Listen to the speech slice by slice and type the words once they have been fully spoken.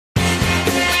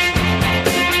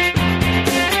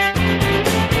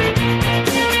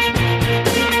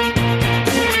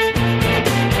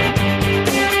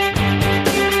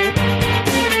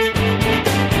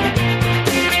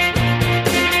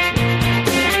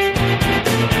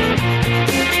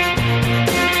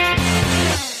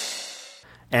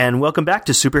And welcome back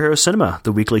to Superhero Cinema,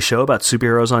 the weekly show about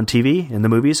superheroes on TV, in the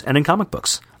movies, and in comic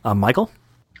books. I'm Michael.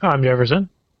 I'm Jefferson.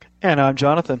 And I'm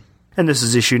Jonathan. And this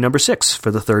is issue number 6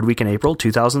 for the third week in April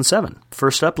 2007.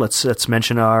 First up, let's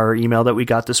mention our email that we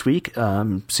got this week.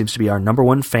 Seems to be our number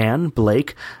one fan,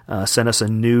 Blake, sent us a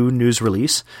new news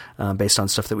release based on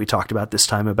stuff that we talked about this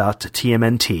time about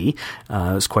TMNT. It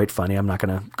was quite funny. I'm not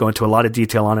going to go into a lot of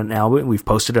detail on it now, but we've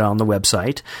posted it on the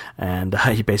website. And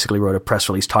he basically wrote a press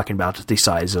release talking about the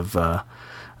size of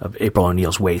April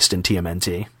O'Neil's waist in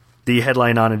TMNT. The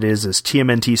headline on it is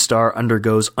TMNT star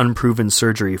undergoes unproven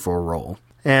surgery for a role.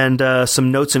 And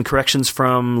some notes and corrections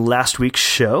from last week's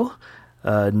show.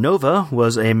 Nova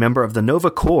was a member of the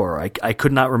Nova Corps. I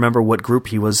could not remember what group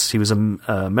he was a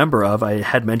member of. I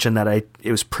had mentioned that it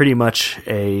was pretty much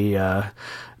a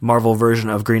Marvel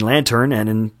version of Green Lantern, and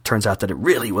it turns out that it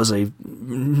really was a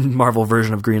Marvel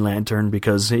version of Green Lantern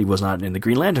because he was not in the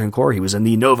Green Lantern Corps, he was in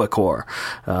the Nova Corps.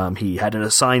 He had an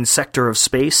assigned sector of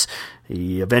space.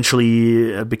 He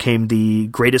eventually became the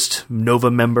greatest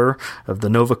Nova member of the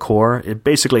Nova Corps.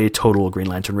 Basically a total Green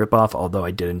Lantern ripoff, although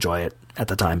I did enjoy it at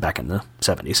the time back in the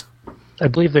 70s. I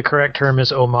believe the correct term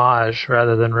is homage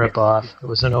rather than ripoff. It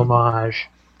was an homage.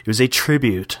 It was a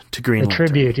tribute to Green Lantern.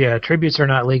 Tribute, yeah. Tributes are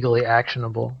not legally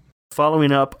actionable.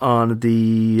 Following up on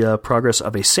the progress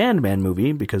of a Sandman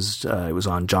movie, because it was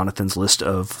on Jonathan's list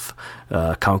of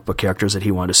comic book characters that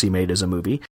he wanted to see made as a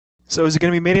movie. So is it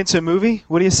going to be made into a movie?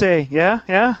 What do you say?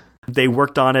 Yeah? They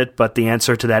worked on it, but the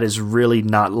answer to that is really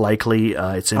not likely.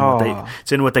 It's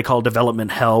in what they call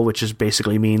development hell, which is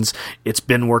basically means it's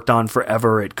been worked on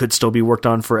forever. It could still be worked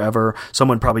on forever.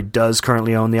 Someone probably does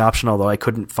currently own the option, although I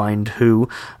couldn't find who.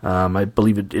 I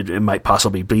believe it might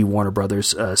possibly be Warner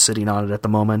Brothers sitting on it at the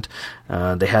moment.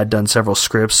 They had done several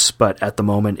scripts, but at the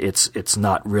moment it's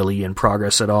not really in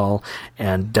progress at all.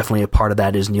 And definitely a part of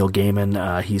that is Neil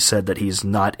Gaiman. He said that he's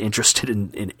not interested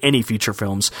in any future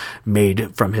films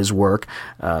made from his work.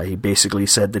 He basically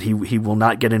said that he will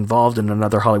not get involved in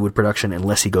another Hollywood production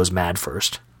unless he goes mad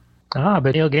first.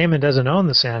 But Neil Gaiman doesn't own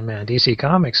the Sandman. DC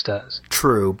Comics does.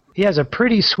 True. He has a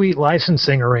pretty sweet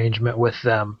licensing arrangement with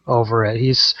them over it.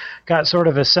 He's got sort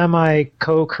of a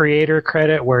semi-co-creator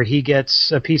credit where he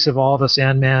gets a piece of all the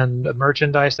Sandman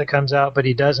merchandise that comes out, but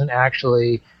he doesn't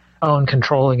actually own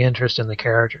controlling interest in the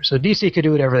character. So DC could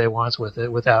do whatever they want with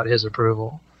it without his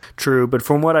approval. True, but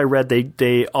from what I read,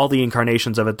 they all the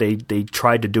incarnations of it, they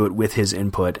tried to do it with his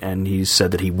input, and he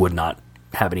said that he would not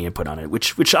have any input on it,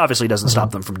 which obviously doesn't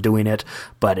stop them from doing it,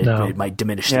 but it might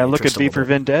diminish the interest. Yeah, look at V for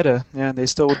Vendetta. Yeah, they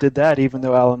still did that, even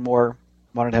though Alan Moore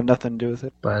wanted to have nothing to do with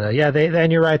it. But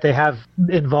and you're right, they have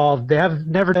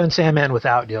never done Sandman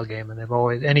without Neil Gaiman. They've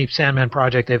always, any Sandman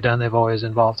project they've done, they've always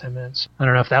involved him in. I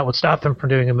don't know if that would stop them from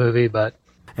doing a movie, but...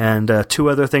 And two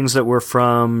other things that were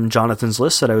from Jonathan's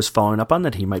list that I was following up on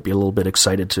that he might be a little bit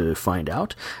excited to find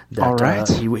out. That, all right.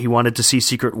 He wanted to see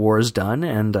Secret Wars done,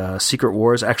 and Secret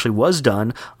Wars actually was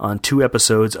done on 2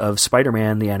 episodes of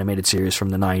Spider-Man, the animated series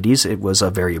from the 90s. It was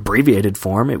a very abbreviated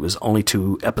form. It was only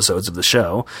 2 episodes of the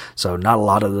show, so not a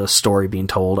lot of the story being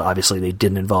told. Obviously, they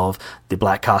didn't involve the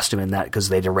black costume in that because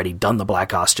they'd already done the black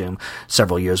costume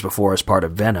several years before as part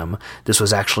of Venom. This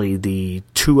was actually the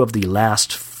 2 of the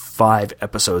last 5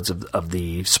 episodes of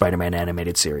the Spider-Man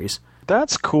animated series.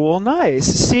 That's cool. Nice.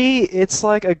 See, it's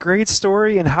like a great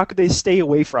story, and how could they stay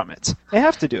away from it? They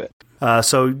have to do it.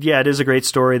 It is a great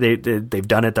story. They've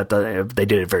done it. They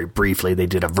did it very briefly. They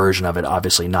did a version of it,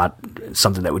 obviously not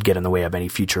something that would get in the way of any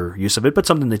future use of it, but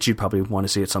something that you'd probably want to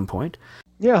see at some point.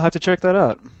 Yeah, I'll have to check that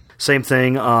out. Same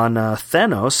thing on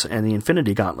Thanos and the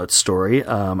Infinity Gauntlet story.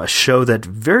 A show that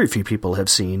very few people have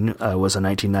seen was a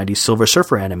 1990 Silver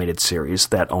Surfer animated series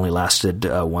that only lasted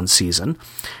 1 season.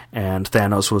 And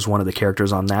Thanos was one of the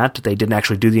characters on that. They didn't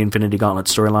actually do the Infinity Gauntlet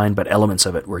storyline, but elements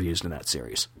of it were used in that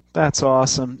series. That's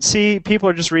awesome. See, people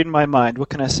are just reading my mind. What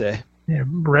can I say? Yeah,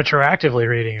 retroactively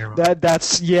reading your mind.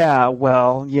 That's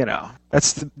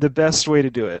the best way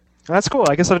to do it. That's cool.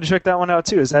 I guess I'll have to check that one out,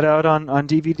 too. Is that out on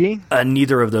DVD?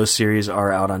 Neither of those series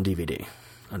are out on DVD,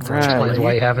 unfortunately. That's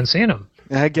why you haven't seen them.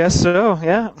 I guess so,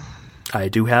 yeah. I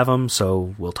do have them,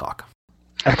 so we'll talk.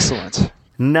 Excellent.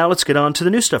 Now let's get on to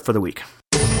the new stuff for the week.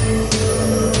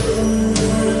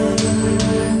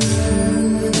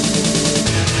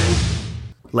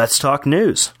 Let's talk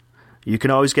news. You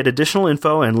can always get additional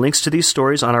info and links to these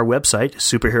stories on our website,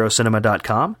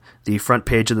 superherocinema.com. The front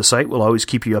page of the site will always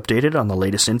keep you updated on the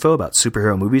latest info about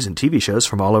superhero movies and TV shows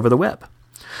from all over the web.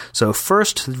 So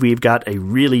first, we've got a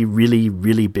really, really,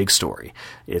 really big story.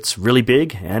 It's really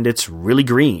big, and it's really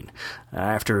green.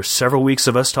 After several weeks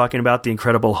of us talking about The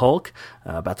Incredible Hulk,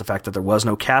 about the fact that there was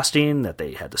no casting, that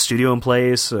they had the studio in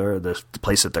place, or the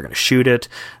place that they're going to shoot it,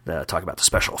 talking about the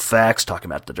special effects, talking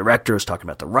about the directors, talking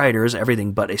about the writers,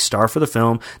 everything but a star for the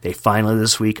film, they finally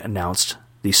this week announced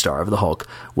the star of the Hulk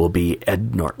will be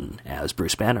Ed Norton as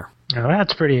Bruce Banner. Oh,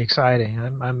 that's pretty exciting.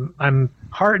 I'm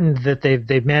heartened that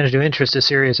they've managed to interest a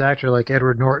serious actor like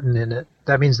Edward Norton in it.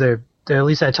 That means they're at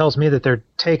least that tells me that they're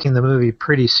taking the movie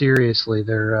pretty seriously.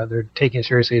 They're taking it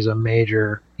seriously as a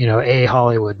major, a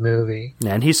Hollywood movie.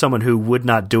 And he's someone who would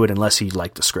not do it unless he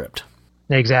liked the script.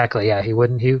 Exactly. Yeah, he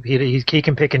wouldn't. He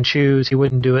can pick and choose. He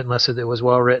wouldn't do it unless it was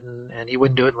well written, and he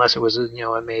wouldn't do it unless it was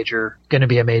going to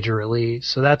be a major release.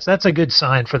 So that's a good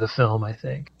sign for the film, I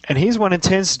think. And he's one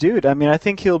intense dude. I mean, I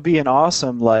think he'll be an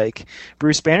awesome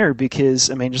Bruce Banner because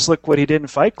just look what he did in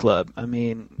Fight Club. I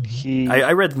mean,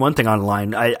 I read one thing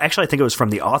online. I think it was from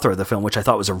the author of the film, which I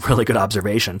thought was a really good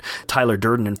observation. Tyler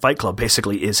Durden in Fight Club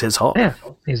basically is his Hulk. Yeah,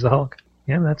 he's the Hulk.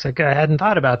 Yeah, I hadn't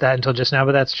thought about that until just now,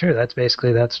 but that's true. That's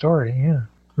basically that story, yeah.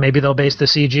 Maybe they'll base the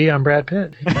CG on Brad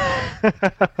Pitt.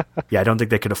 Yeah, I don't think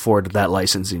they could afford that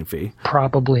licensing fee.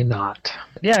 Probably not.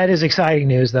 Yeah, it is exciting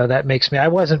news, though. That makes me... I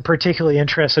wasn't particularly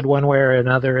interested one way or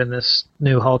another in this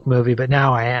new Hulk movie, but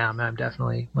now I am. I'm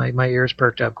definitely... My ears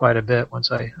perked up quite a bit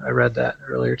once I read that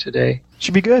earlier today.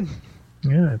 Should be good.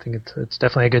 Yeah, I think it's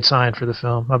definitely a good sign for the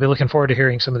film. I'll be looking forward to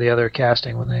hearing some of the other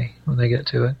casting when they get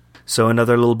to it. So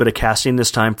another little bit of casting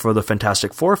this time for the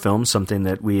Fantastic Four film, something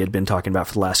that we had been talking about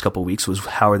for the last couple of weeks was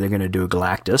how are they going to do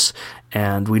Galactus?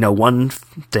 And we know one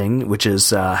thing, which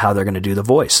is how they're going to do the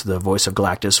voice. The voice of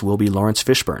Galactus will be Lawrence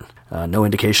Fishburne. No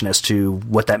indication as to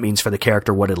what that means for the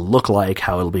character, what it'll look like,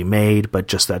 how it'll be made, but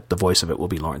just that the voice of it will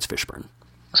be Lawrence Fishburne.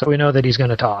 So we know that he's going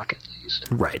to talk, at least.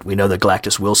 Right. We know that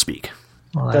Galactus will speak.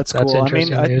 Well, that's cool.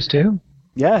 Interesting news, too.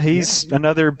 Yeah, he's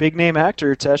another big-name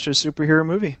actor attached to a superhero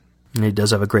movie. And he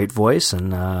does have a great voice,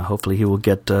 and hopefully he will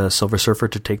get Silver Surfer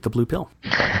to take the blue pill.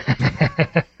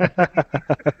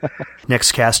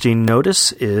 Next casting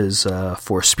notice is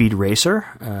for Speed Racer.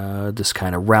 This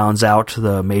kind of rounds out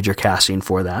the major casting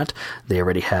for that. They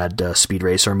already had Speed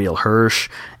Racer, Emile Hirsch,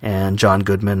 and John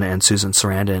Goodman and Susan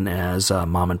Sarandon as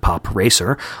Mom and Pop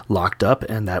Racer locked up,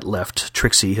 and that left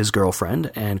Trixie, his girlfriend,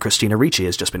 and Christina Ricci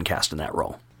has just been cast in that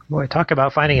role. Boy, talk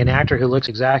about finding an actor who looks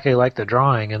exactly like the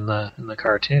drawing in the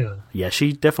cartoon. Yeah,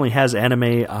 she definitely has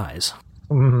anime eyes.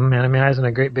 Mm-hmm. Anime eyes and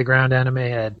a great big round anime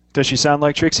head. Does she sound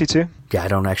like Trixie too? Yeah, I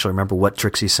don't actually remember what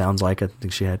Trixie sounds like. I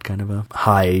think she had kind of a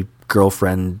high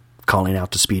girlfriend calling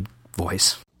out to Speed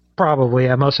voice. Probably,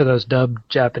 yeah. Most of those dubbed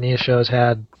Japanese shows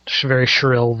had very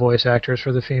shrill voice actors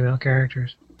for the female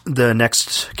characters. The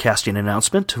next casting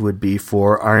announcement would be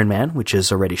for Iron Man, which is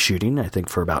already shooting, I think,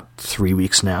 for about 3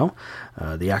 weeks now.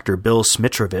 The actor Bill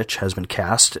Smitrovich has been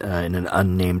cast in an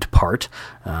unnamed part.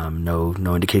 No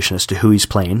indication as to who he's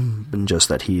playing, just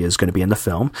that he is going to be in the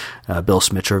film. Bill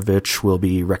Smitrovich will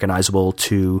be recognizable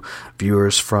to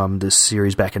viewers from this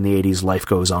series back in the 80s, Life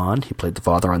Goes On. He played the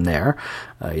father on there.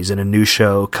 He's in a new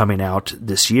show coming out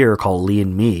this year called Lee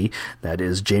and Me. That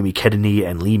is Jamie Kennedy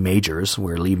and Lee Majors,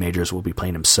 where Lee Majors will be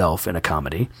playing himself in a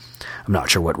comedy. I'm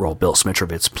not sure what role Bill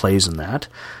Smitrovich plays in that.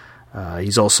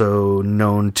 He's also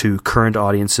known to current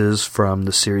audiences from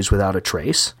the series Without a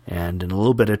Trace, and in a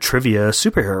little bit of trivia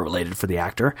superhero related for the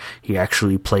actor, he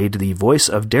actually played the voice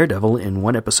of Daredevil in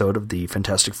one episode of the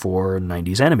Fantastic Four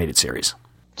 90s animated series.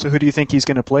 So who do you think he's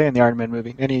going to play in the Iron Man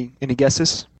movie? Any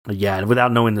guesses? Yeah, and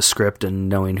without knowing the script and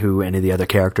knowing who any of the other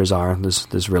characters are,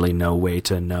 there's really no way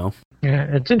to know. Yeah,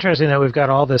 it's interesting that we've got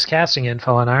all this casting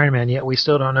info on Iron Man, yet we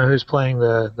still don't know who's playing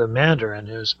the Mandarin,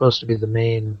 who's supposed to be the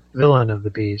main villain of the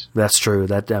piece. That's true.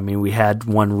 We had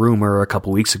one rumor a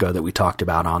couple weeks ago that we talked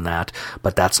about on that,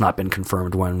 but that's not been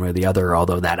confirmed one way or the other,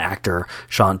 although that actor,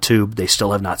 Sean Tube, they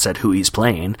still have not said who he's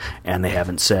playing, and they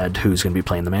haven't said who's going to be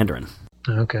playing the Mandarin.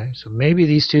 Okay, so maybe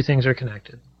these two things are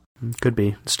connected. Could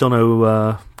be. Still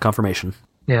no confirmation.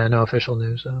 Yeah, no official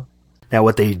news, though. Now,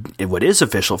 what is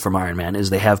official from Iron Man is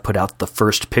they have put out the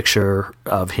first picture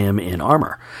of him in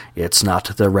armor. It's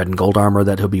not the red and gold armor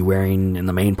that he'll be wearing in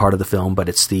the main part of the film, but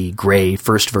it's the gray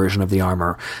first version of the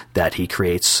armor that he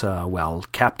creates while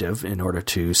captive in order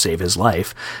to save his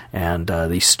life. And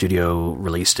the studio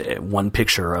released one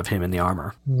picture of him in the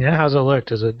armor. Yeah, how's it look?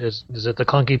 Is it the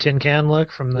clunky tin can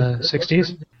look from the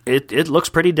 60s? It looks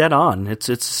pretty dead on.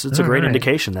 It's a great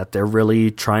indication that they're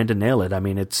really trying to nail it. I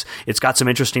mean, it's got some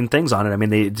interesting things on it. I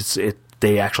mean,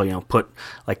 they actually put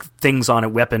like things on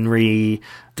it, weaponry,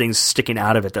 things sticking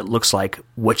out of it that looks like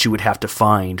what you would have to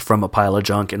find from a pile of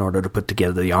junk in order to put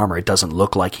together the armor. It doesn't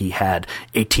look like he had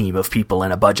a team of people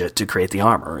and a budget to create the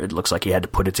armor. It looks like he had to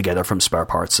put it together from spare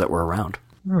parts that were around.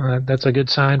 That's a good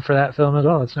sign for that film as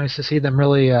well. It's nice to see them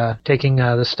really taking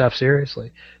this stuff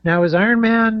seriously. Now, is Iron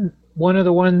Man one of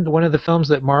the films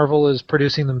that Marvel is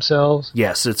producing themselves?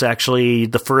 Yes, it's actually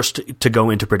the first to go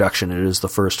into production. It is the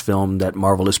first film that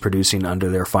Marvel is producing under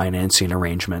their financing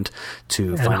arrangement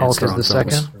to finance their own films. Hulk is the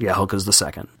second? Yeah, Hulk is the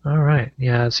second. All right.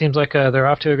 Yeah, it seems like they're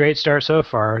off to a great start so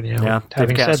far.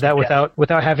 Having said that,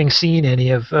 without having seen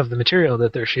any of the material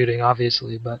that they're shooting,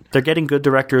 obviously, but they're getting good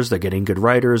directors, they're getting good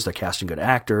writers, they're casting good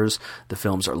actors. The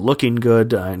films are looking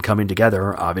good and coming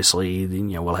together. Obviously,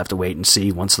 we'll have to wait and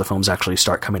see once the films actually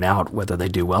start coming out whether they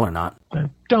do well or not. I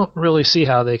don't really see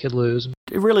how they could lose.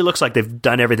 It really looks like they've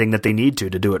done everything that they need to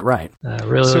do it right.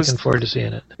 Really looking forward to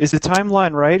seeing it. Is the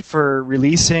timeline right for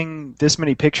releasing this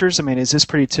many pictures? I mean, is this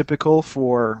pretty typical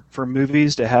for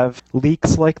movies to have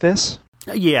leaks like this?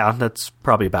 Yeah, that's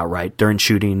probably about right. During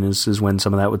shooting is when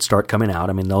some of that would start coming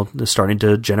out. I mean, they're starting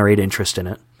to generate interest in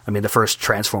it. I mean, the first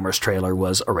Transformers trailer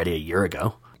was already a year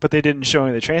ago. But they didn't show any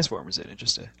of the Transformers in it,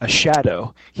 just a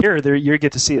shadow. Here, you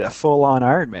get to see the full-on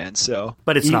Iron Man. So,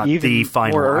 but it's not the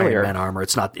final Iron Man armor.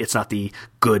 It's not the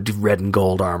good red and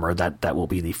gold armor that will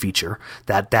be the feature.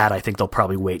 That I think they'll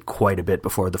probably wait quite a bit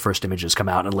before the first images come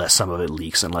out, unless some of it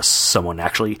leaks, unless someone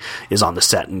actually is on the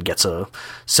set and gets a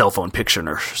cell phone picture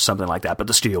or something like that. But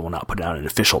the studio will not put out an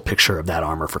official picture of that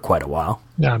armor for quite a while.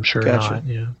 No, I'm sure not.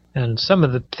 Yeah. And some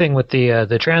of the thing with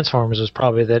the Transformers was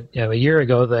probably that a year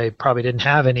ago they probably didn't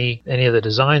have any of the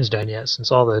designs done yet. Since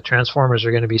all the Transformers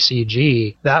are going to be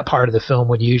CG, that part of the film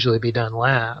would usually be done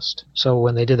last. So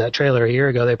when they did that trailer a year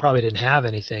ago, they probably didn't have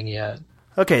anything yet.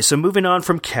 Okay, so moving on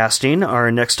from casting,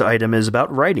 our next item is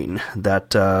about writing.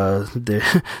 That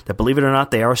believe it or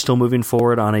not, they are still moving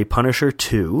forward on a Punisher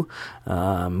 2.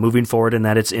 Moving forward in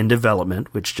that it's in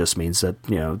development, which just means that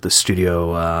the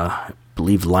studio, I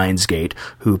believe Lionsgate,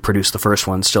 who produced the first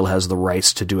one, still has the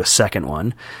rights to do a second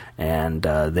one, and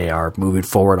they are moving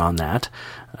forward on that.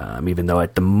 Even though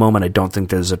at the moment I don't think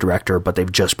there's a director, but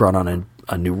they've just brought on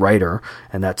a new writer,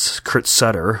 and that's Kurt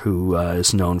Sutter, who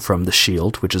is known from The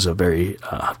Shield, which is a very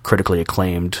critically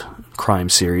acclaimed crime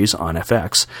series on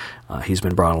FX. He's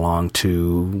been brought along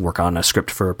to work on a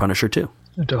script for Punisher 2.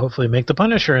 To hopefully make The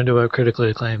Punisher into a critically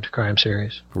acclaimed crime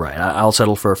series. Right. I'll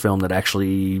settle for a film that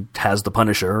actually has the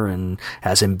Punisher and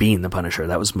has him being the Punisher.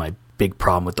 That was my big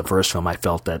problem with the first film. I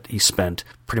felt that he spent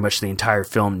pretty much the entire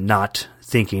film not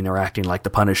thinking or acting like the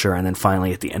Punisher, and then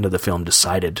finally at the end of the film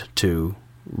decided to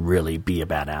really be a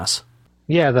badass.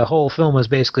 Yeah, the whole film was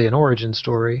basically an origin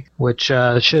story, which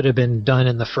should have been done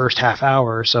in the first half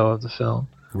hour or so of the film.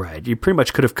 Right. You pretty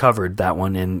much could have covered that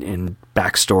one in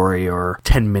backstory or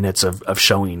 10 minutes of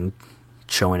showing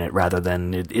it, rather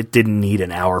than it didn't need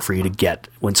an hour for you to get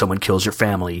when someone kills your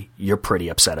family, you're pretty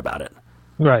upset about it.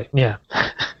 Right, yeah.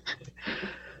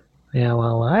 Yeah,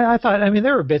 well, I thought,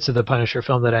 there were bits of the Punisher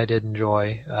film that I did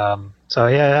enjoy. So,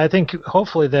 yeah, I think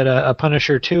hopefully that a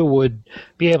Punisher 2 would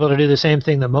be able to do the same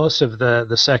thing that most of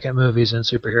the second movies in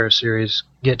superhero series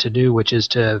get to do, which is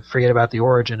to forget about the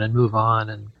origin and move on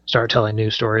and start telling new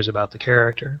stories about the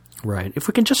character. Right. If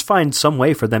we can just find some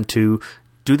way for them to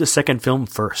do the second film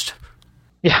first.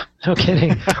 Yeah, no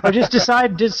kidding. Or just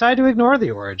decide to ignore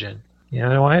the origin.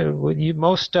 I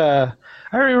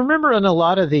remember in a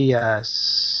lot of the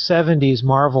 70s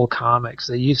Marvel comics,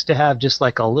 they used to have just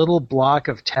like a little block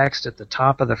of text at the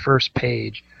top of the first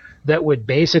page that would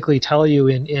basically tell you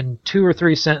in 2 or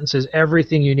 3 sentences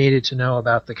everything you needed to know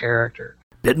about the character.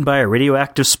 Bitten by a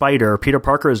radioactive spider, Peter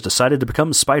Parker has decided to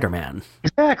become Spider-Man.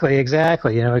 Exactly.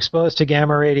 Exposed to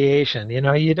gamma radiation.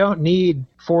 You don't need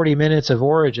 40 minutes of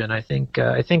origin. I think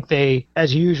they,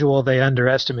 as usual, they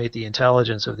underestimate the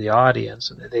intelligence of the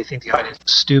audience, and they think the audience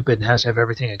is stupid and has to have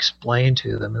everything explained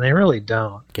to them, and they really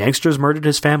don't. Gangsters murdered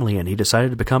his family, and he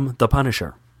decided to become the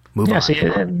Punisher. Move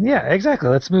on. Yeah, exactly.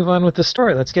 Let's move on with the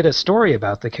story. Let's get a story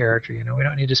about the character. We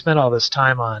don't need to spend all this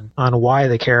time on why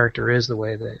the character is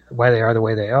why they are the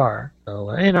way they are. So,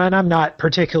 and I'm not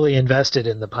particularly invested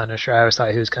in the Punisher. I always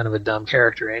thought he was kind of a dumb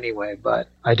character anyway, but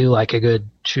I do like a good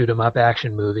shoot-'em-up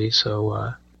action movie,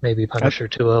 so maybe Punisher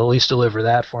 2 will at least deliver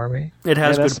that for me. It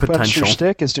has good potential. Punisher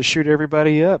stick is to shoot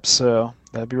everybody up, so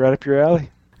that'd be right up your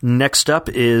alley. Next up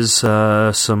is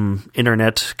some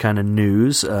internet kind of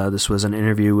news. This was an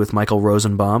interview with Michael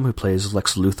Rosenbaum, who plays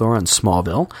Lex Luthor on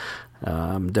Smallville.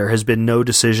 There has been no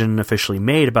decision officially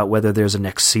made about whether there's a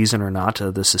next season or not.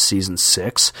 This is season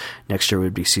 6. Next year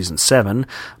would be season 7.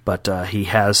 But he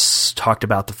has talked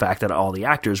about the fact that all the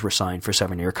actors were signed for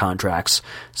 7-year contracts.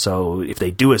 So if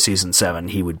they do a season 7,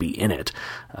 he would be in it.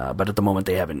 But at the moment,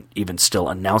 they haven't even still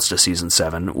announced a season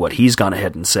 7. What he's gone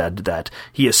ahead and said that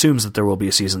he assumes that there will be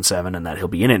a season 7 and that he'll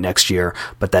be in it next year,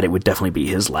 but that it would definitely be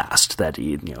his last. That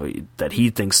he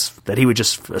thinks that he would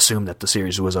just assume that the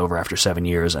series was over after 7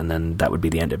 years, and then that would be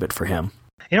the end of it for him.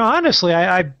 Honestly,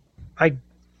 I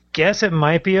guess it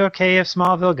might be okay if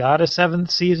Smallville got a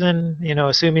 7th season,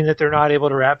 assuming that they're not able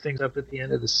to wrap things up at the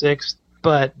end of the 6th.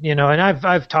 But, and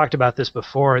I've talked about this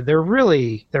before,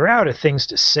 they're out of things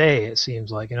to say, it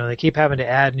seems like. They keep having to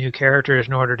add new characters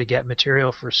in order to get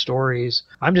material for stories.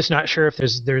 I'm just not sure if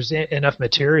there's enough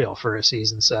material for a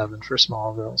season 7 for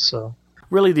Smallville, so...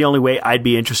 Really, the only way I'd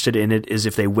be interested in it is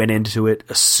if they went into it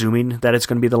assuming that it's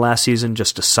going to be the last season,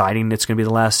 just deciding it's going to be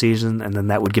the last season, and then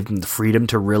that would give them the freedom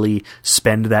to really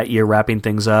spend that year wrapping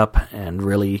things up and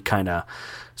really kind of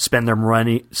spend their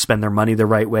money the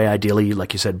right way. Ideally,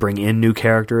 like you said, bring in new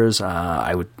characters.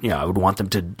 I would want them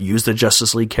to use the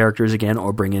Justice League characters again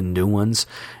or bring in new ones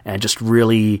and just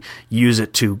really use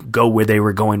it to go where they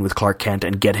were going with Clark Kent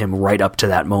and get him right up to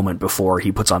that moment before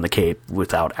he puts on the cape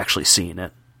without actually seeing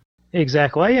it.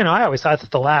 Exactly. I always thought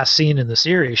that the last scene in the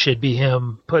series should be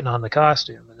him putting on the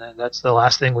costume, and that's the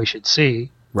last thing we should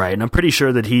see. Right, and I'm pretty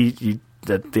sure that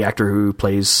that the actor who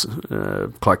plays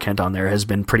Clark Kent on there has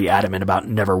been pretty adamant about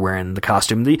never wearing the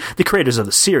costume. The creators of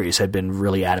the series had been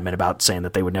really adamant about saying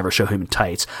that they would never show him in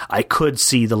tights. I could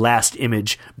see the last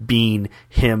image being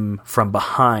him from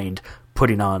behind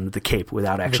putting on the cape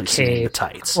without actually seeing the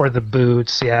tights. Or the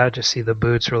boots, just see the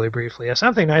boots really briefly. Yeah,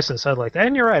 something nice and subtle like that.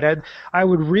 And you're right, I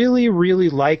would really, really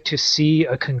like to see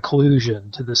a conclusion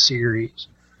to the series.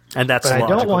 And that's a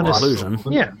logical conclusion.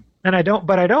 Yeah. What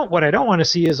I don't want to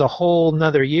see is a whole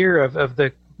another year of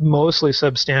the mostly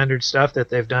substandard stuff that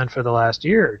they've done for the last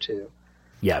year or two.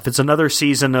 Yeah, if it's another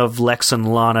season of Lex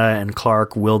and Lana and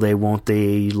Clark, will they, won't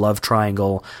they, love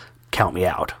triangle, count me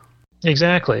out.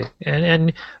 Exactly,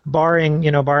 and barring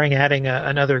adding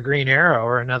another Green Arrow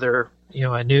or another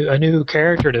a new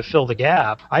character to fill the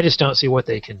gap, I just don't see what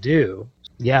they can do.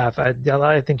 Yeah,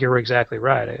 I think you're exactly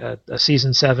right. A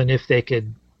season 7 if they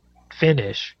could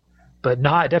finish, but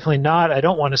definitely not. I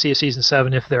don't want to see a season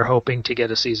 7 if they're hoping to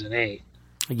get a season 8.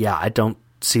 Yeah, I don't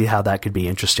see how that could be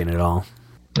interesting at all.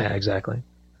 Yeah, exactly.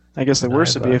 I guess the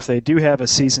worst would be if they do have a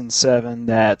season 7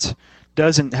 that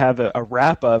doesn't have a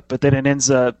wrap up, but then it ends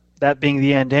up that being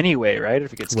the end anyway, right?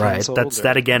 If it gets canceled. Right.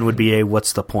 That again would be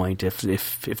what's the point? If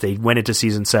they went into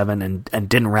season 7 and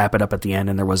didn't wrap it up at the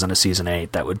end and there wasn't a season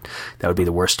 8, that would be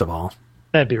the worst of all.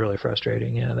 That'd be really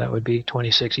frustrating. Yeah, that would be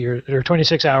 26 years or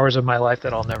 26 hours of my life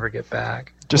that I'll never get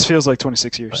back. Just feels like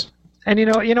 26 years. And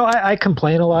I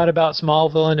complain a lot about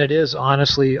Smallville, and it is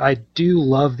honestly, I do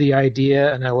love the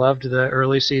idea, and I loved the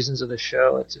early seasons of the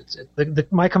show.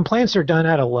 My complaints are done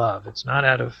out of love. It's not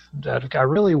out of I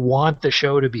really want the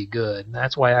show to be good, and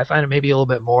that's why I find it maybe a little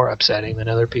bit more upsetting than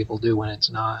other people do when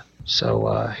it's not.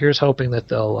 So here's hoping that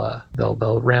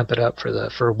they'll ramp it up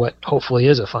for what hopefully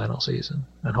is a final season,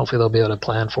 and hopefully they'll be able to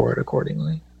plan for it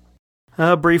accordingly.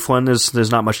 A brief one,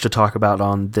 there's not much to talk about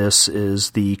on this,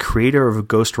 is the creator of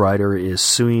Ghost Rider is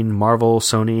suing Marvel,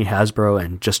 Sony, Hasbro,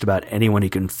 and just about anyone he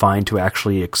can find to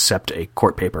actually accept a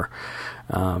court paper.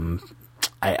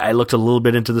 I looked a little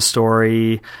bit into the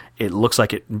story. It looks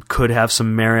like it could have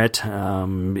some merit.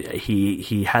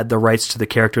 He had the rights to the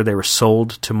character. They were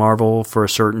sold to Marvel for a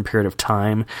certain period of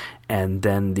time, and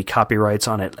then the copyrights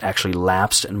on it actually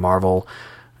lapsed, and Marvel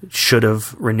should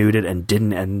have renewed it and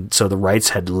didn't, and so the rights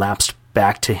had lapsed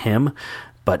back to him,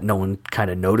 but no one kind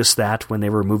of noticed that when they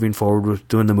were moving forward with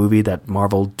doing the movie, that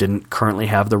Marvel didn't currently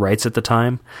have the rights at the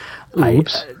time.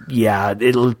 Oops.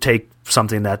 It'll take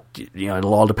something that,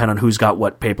 it'll all depend on who's got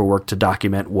what paperwork to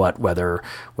document what, whether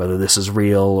this is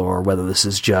real or whether this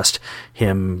is just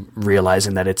him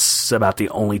realizing that it's about the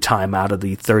only time out of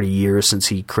the 30 years since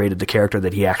he created the character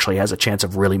that he actually has a chance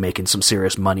of really making some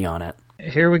serious money on it.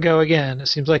 Here we go again. It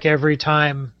seems like every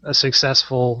time a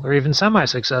successful or even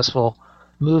semi-successful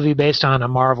movie based on a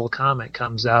Marvel comic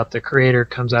comes out, the creator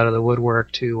comes out of the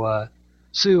woodwork to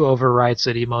sue over rights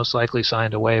that he most likely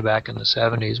signed away back in the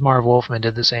 70s. Marv Wolfman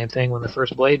did the same thing when the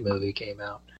first Blade movie came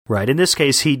out. Right. In this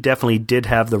case, he definitely did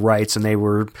have the rights, and they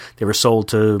were sold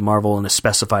to Marvel in a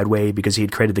specified way because he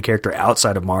had created the character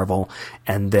outside of Marvel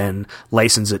and then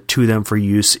licensed it to them for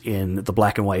use in the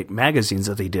black and white magazines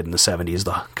that they did in the 70s,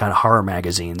 the kind of horror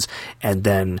magazines. And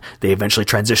then they eventually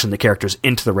transitioned the characters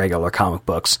into the regular comic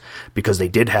books because they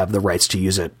did have the rights to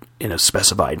use it in a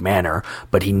specified manner,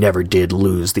 but he never did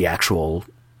lose the actual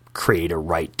creator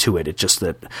right to it. It's just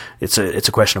that it's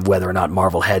a question of whether or not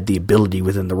Marvel had the ability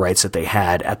within the rights that they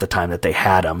had at the time that they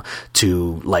had them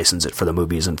to license it for the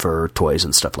movies and for toys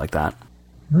and stuff like that.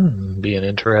 Be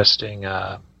interesting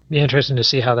to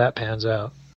see how that pans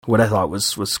out. What I thought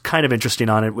was kind of interesting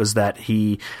on it was that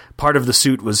part of the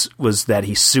suit was that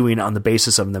he's suing on the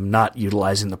basis of them not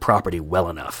utilizing the property well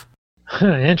enough.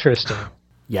 Interesting.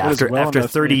 Yeah, after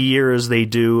 30 years, they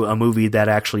do a movie that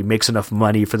actually makes enough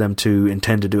money for them to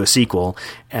intend to do a sequel,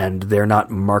 and they're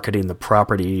not marketing the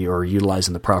property or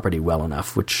utilizing the property well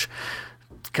enough, which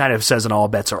kind of says all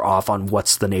bets are off on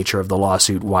what's the nature of the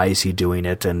lawsuit, why is he doing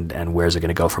it, and where's it going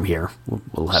to go from here.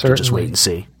 We'll have to just wait and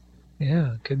see.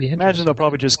 Yeah, it could be interesting. Imagine they'll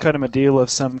probably just cut him a deal of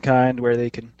some kind where they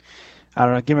can, I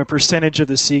don't know, give him a percentage of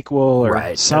the sequel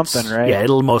or something, right? Yeah,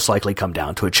 it'll most likely come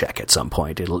down to a check at some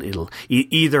point.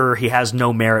 Either he has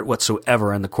no merit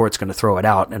whatsoever and the court's going to throw it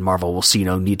out and Marvel will see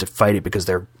no need to fight it because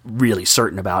they're really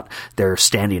certain about their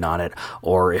standing on it,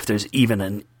 or if there's even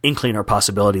an inkling or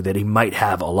possibility that he might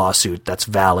have a lawsuit that's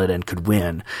valid and could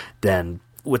win, then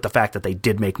with the fact that they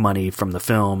did make money from the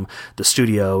film, the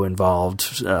studio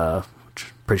involved,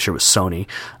 pretty sure it was Sony,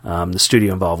 the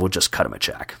studio involved will just cut him a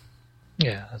check.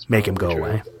 Yeah, that's make him go true.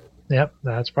 away. Yep,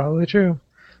 that's probably true.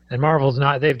 And Marvel's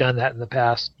they've done that in the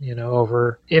past,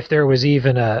 over if there was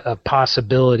even a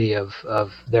possibility of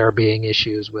there being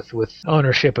issues with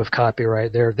ownership of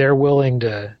copyright, they're willing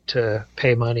to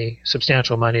pay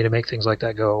substantial money to make things like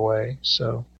that go away.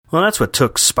 So. Well, that's what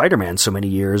took Spider-Man so many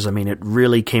years. I mean, it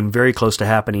really came very close to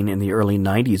happening in the early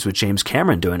 90s with James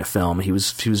Cameron doing a film. He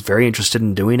was very interested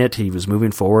in doing it. He was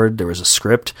moving forward. There was a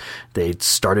script. They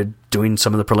started doing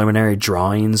some of the preliminary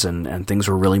drawings and things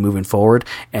were really moving forward.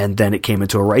 And then it came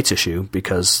into a rights issue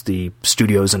because the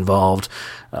studios involved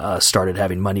started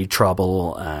having money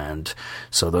trouble. And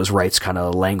so those rights kind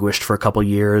of languished for a couple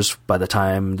years. By the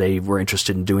time they were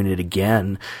interested in doing it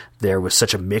again, there was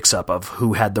such a mix-up of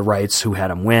who had the rights, who had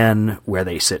them when, where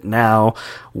they sit now,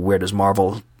 where does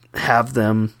Marvel have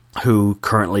them, who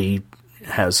currently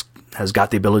has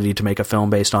got the ability to make a film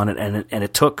based on it, and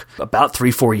it took about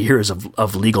 3-4 years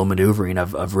of legal maneuvering,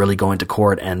 of really going to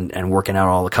court and working out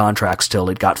all the contracts till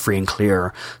it got free and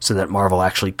clear so that Marvel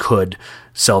actually could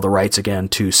sell the rights again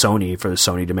to Sony for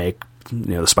Sony to make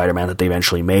the Spider-Man that they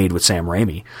eventually made with Sam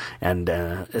Raimi. And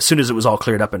as soon as it was all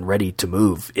cleared up and ready to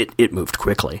move, it moved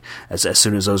quickly. As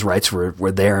soon as those rights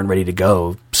were there and ready to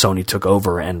go, Sony took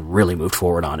over and really moved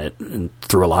forward on it and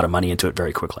threw a lot of money into it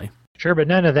very quickly. Sure, but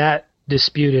none of that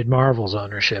disputed Marvel's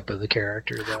ownership of the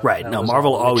character, though. Right. No,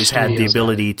 Marvel always had the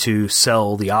ability to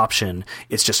sell the option.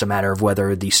 It's just a matter of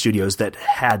whether the studios that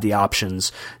had the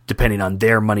options, depending on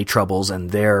their money troubles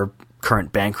and their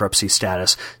current bankruptcy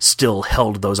status, still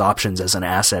held those options as an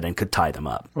asset and could tie them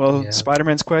up. Well, yeah.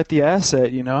 Spider-Man's quite the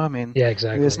asset, I mean, yeah,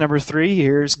 exactly. This number 3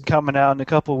 here's coming out in a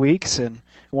couple weeks, and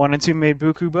 1 and 2 made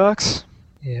buku bucks.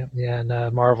 Yeah, and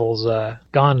Marvel's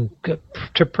gone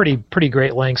to pretty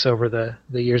great lengths over the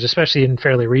years, especially in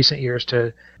fairly recent years,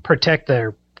 to protect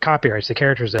their copyrights, the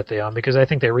characters that they own, because I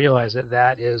think they realize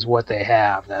that is what they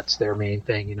have. That's their main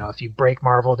thing. If you break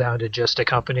Marvel down to just a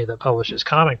company that publishes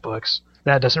comic books,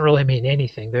 that doesn't really mean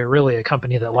anything. They're really a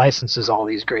company that licenses all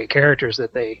these great characters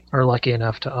that they are lucky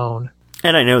enough to own.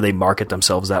 And I know they market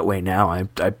themselves that way now.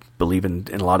 I believe in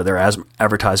a lot of their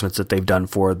advertisements that they've done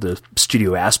for the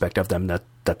studio aspect of them,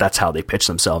 that's how they pitch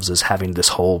themselves, as having this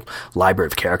whole library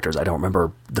of characters. I don't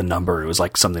remember the number. It was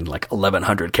like something like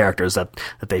 1,100 characters that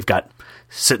they've got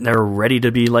sitting there ready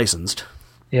to be licensed.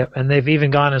 Yep, and they've even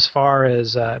gone as far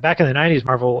as, back in the 90s,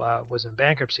 Marvel was in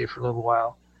bankruptcy for a little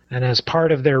while. And as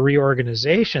part of their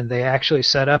reorganization, they actually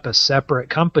set up a separate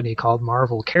company called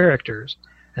Marvel Characters.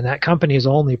 And that company's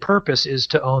only purpose is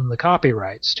to own the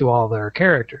copyrights to all their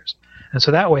characters. And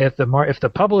so that way, if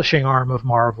the publishing arm of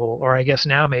Marvel, or I guess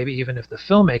now maybe even if the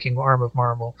filmmaking arm of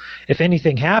Marvel, if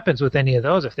anything happens with any of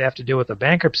those, if they have to deal with a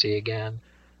bankruptcy again,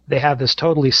 they have this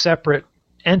totally separate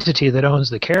entity that owns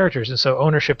the characters, and so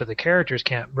ownership of the characters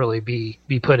can't really be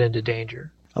put into danger.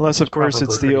 Unless, of course,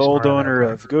 it's the old owner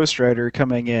of Ghost Rider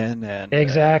coming in and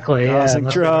causing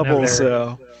trouble.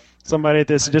 So somebody at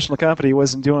this additional company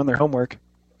wasn't doing their homework.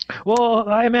 Well,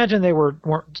 I imagine they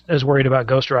weren't as worried about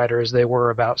Ghost Rider as they were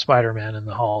about Spider-Man and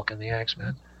the Hulk and the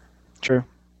X-Men. True.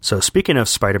 So speaking of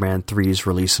Spider-Man 3's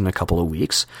release in a couple of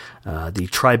weeks, the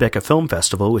Tribeca Film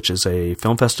Festival, which is a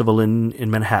film festival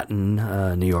in Manhattan,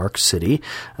 New York City.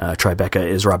 Tribeca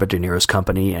is Robert De Niro's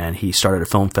company, and he started a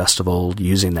film festival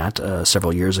using that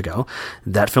several years ago.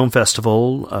 That film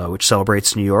festival, which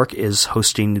celebrates New York, is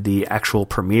hosting the actual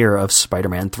premiere of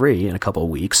Spider-Man 3 in a couple of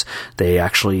weeks. They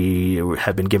actually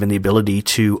have been given the ability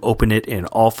to open it in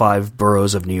all 5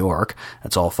 boroughs of New York.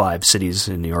 That's all 5 cities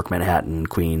in New York: Manhattan,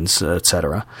 Queens,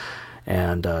 etc.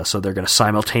 And so they're going to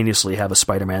simultaneously have a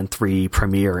Spider-Man 3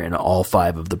 premiere in all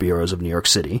 5 of the boroughs of New York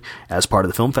City as part of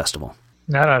the film festival.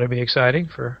 That ought to be exciting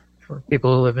for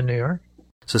people who live in New York.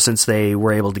 So since they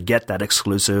were able to get that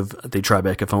exclusive, the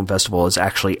Tribeca Film Festival has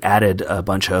actually added a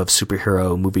bunch of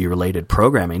superhero movie-related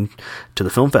programming to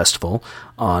the film festival.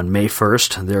 On May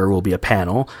 1st, there will be a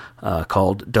panel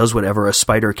called Does Whatever a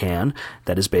Spider Can,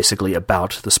 that is basically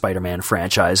about the Spider-Man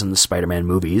franchise and the Spider-Man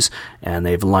movies, and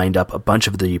they've lined up a bunch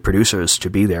of the producers to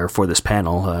be there for this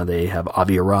panel. They have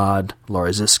Avi Arad, Laura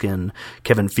Ziskin,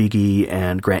 Kevin Feige,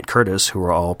 and Grant Curtis, who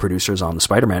are all producers on the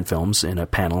Spider-Man films, in a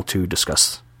panel to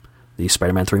discuss the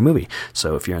Spider-Man 3 movie.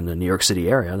 So if you're in the New York City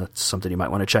area, that's something you might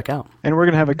want to check out. And we're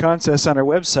going to have a contest on our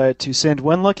website to send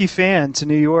one lucky fan to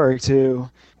New York to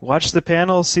watch the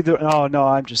panel, see the... Oh, no,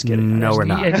 I'm just kidding. No, we're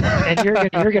not. And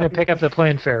you're going to pick up the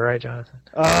plane fare, right,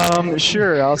 Jonathan?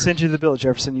 Sure. I'll send you the bill,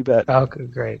 Jefferson, you bet. Oh,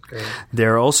 great.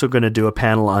 They're also going to do a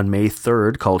panel on May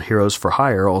 3rd called Heroes for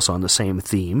Hire, also on the same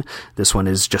theme. This one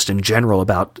is just in general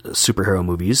about superhero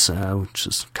movies, which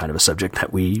is kind of a subject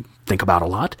that we think about a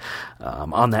lot.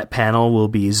 On that panel will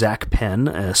be Zach Penn,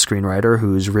 a screenwriter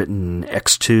who's written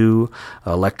X2,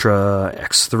 Elektra,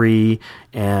 X3,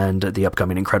 and the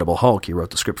upcoming Incredible Hulk. He wrote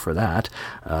the script for that.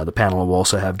 The panel will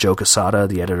also have Joe Quesada,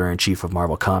 the editor-in-chief of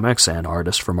Marvel Comics and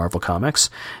artist for Marvel Comics,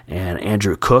 and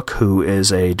Andrew Cook, who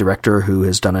is a director who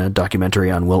has done a documentary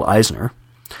on Will Eisner.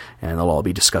 And they'll all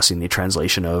be discussing the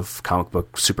translation of comic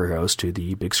book superheroes to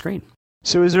the big screen.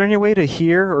 So is there any way to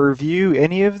hear or view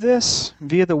any of this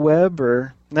via the web,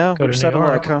 or no? Go to New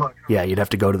York. Yeah, you'd have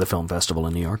to go to the film festival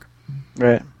in New York.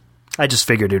 Right. I just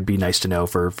figured it'd be nice to know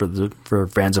for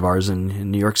fans of ours in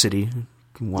New York City.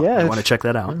 Want to check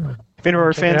that out. If any of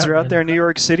our fans are out there in New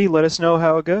York City, let us know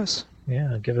how it goes.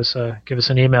 Yeah, give us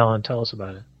an email and tell us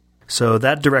about it. So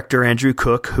that director, Andrew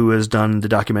Cook, who has done the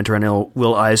documentary on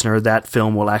Will Eisner, that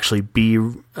film will actually be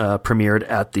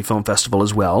premiered at the film festival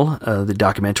as well. The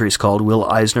documentary is called Will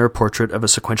Eisner, Portrait of a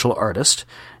Sequential Artist,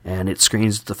 and it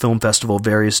screens at the film festival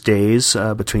various days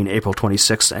between April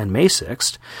 26th and May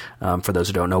 6th. For those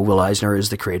who don't know, Will Eisner is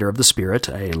the creator of The Spirit,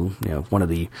 one of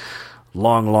the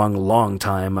long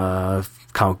time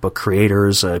comic book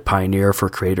creators, a pioneer for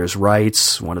creators'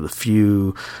 rights, one of the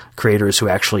few creators who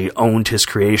actually owned his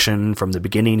creation from the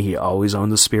beginning. He always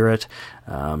owned The Spirit.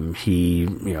 He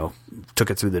took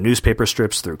it through the newspaper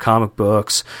strips, through comic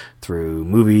books, through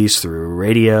movies, through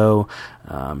radio.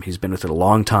 He's been with it a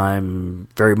long time,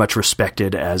 very much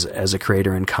respected as a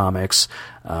creator in comics.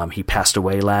 He passed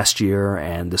away last year,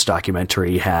 and this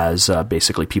documentary has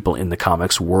basically people in the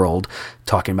comics world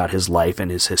talking about his life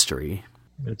and his history.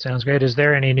 It sounds great. Is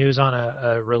there any news on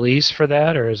a release for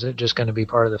that, or is it just going to be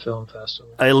part of the film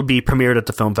festival? It'll be premiered at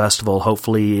the film festival,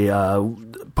 hopefully.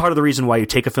 Part of the reason why you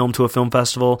take a film to a film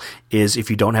festival is if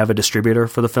you don't have a distributor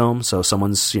for the film. So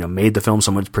someone's made the film,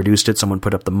 someone's produced it, someone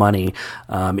put up the money.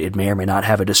 It may or may not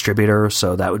have a distributor,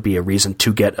 so that would be a reason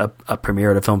to get a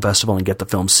premiere at a film festival and get the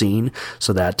film seen,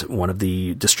 so that one of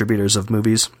the distributors of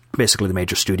movies, basically the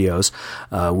major studios,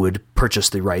 would purchase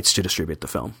the rights to distribute the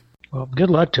film. Well, good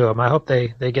luck to them. I hope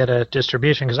they get a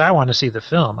distribution, because I want to see the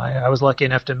film. I was lucky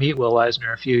enough to meet Will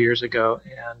Eisner a few years ago,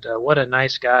 and what a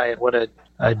nice guy, and what a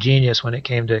genius when it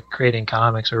came to creating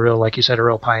comics. Like you said, a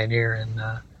real pioneer in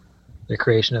the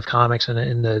creation of comics, and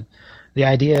in the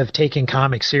idea of taking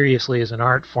comics seriously as an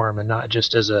art form and not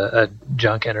just as a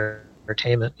junk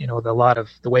entertainment. A lot of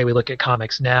the way we look at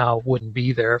comics now wouldn't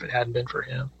be there if it hadn't been for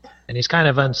him. And he's kind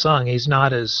of unsung. He's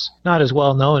not as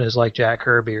well known as like Jack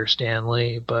Kirby or Stan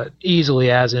Lee, but easily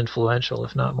as influential,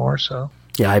 if not more so.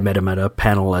 Yeah, I met him at a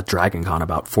panel at DragonCon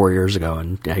about 4 years ago,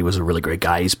 and he was a really great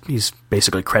guy. He's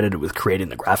basically credited with creating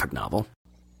the graphic novel.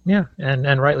 Yeah,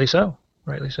 and rightly so.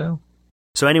 Rightly so.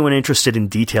 So anyone interested in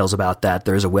details about that,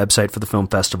 there's a website for the film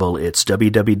festival. It's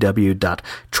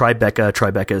www.tribeca,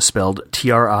 Tribeca is spelled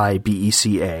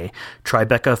Tribeca,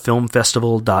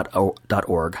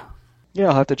 tribecafilmfestival.org. Yeah,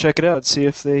 I'll have to check it out, see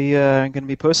if they are going to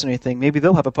be posting anything. Maybe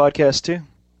they'll have a podcast, too.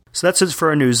 So that's it for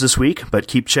our news this week, but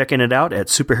keep checking it out at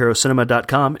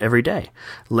superherocinema.com every day.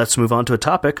 Let's move on to a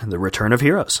topic, the return of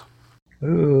heroes.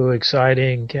 Ooh,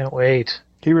 exciting. Can't wait.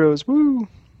 Heroes, woo!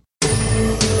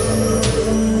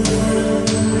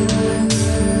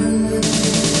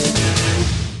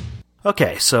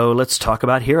 Okay, so let's talk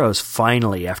about Heroes.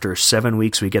 Finally, after 7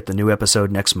 weeks, we get the new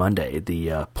episode next Monday, the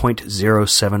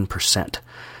 0.07%,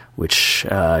 which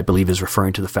I believe is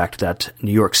referring to the fact that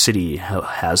New York City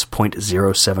has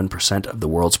 0.07% of the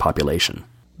world's population.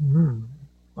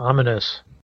 Ominous.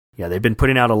 Yeah, they've been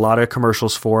putting out a lot of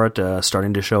commercials for it,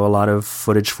 starting to show a lot of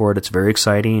footage for it. It's very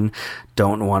exciting.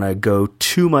 Don't want to go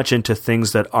too much into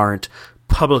things that aren't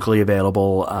publicly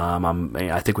available.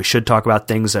 I think we should talk about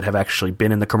things that have actually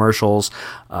been in the commercials,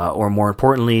 or more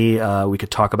importantly, we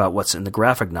could talk about what's in the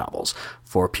graphic novels.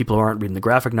 For people who aren't reading the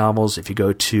graphic novels, if you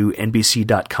go to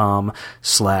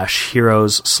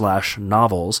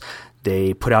nbc.com/heroes/novels,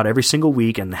 they put out every single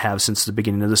week and have since the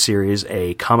beginning of the series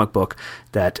a comic book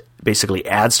that basically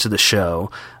adds to the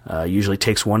show, usually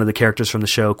takes one of the characters from the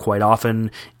show, quite often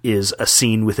is a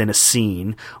scene within a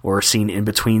scene or a scene in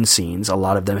between scenes. A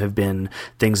lot of them have been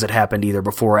things that happened either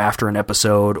before or after an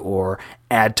episode, or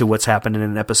add to what's happened in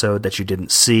an episode that you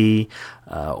didn't see,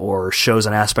 or shows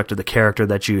an aspect of the character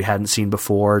that you hadn't seen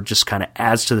before, just kind of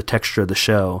adds to the texture of the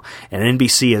show. And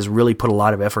NBC has really put a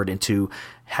lot of effort into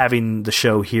having the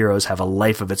show Heroes have a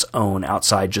life of its own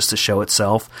outside just the show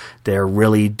itself. They're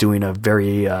really doing a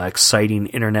very exciting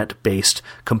internet-based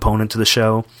component to the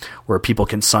show where people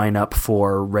can sign up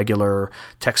for regular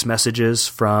text messages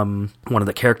from one of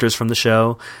the characters from the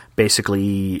show,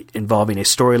 basically involving a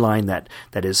storyline that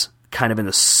is kind of in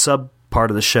the sub part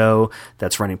of the show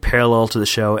that's running parallel to the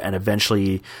show and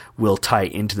eventually will tie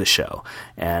into the show.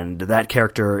 And that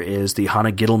character is the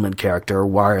Hannah Gittleman character,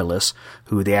 Wireless,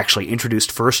 who they actually introduced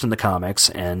first in the comics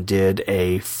and did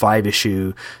a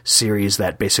 5-issue series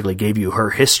that basically gave you her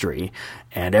history.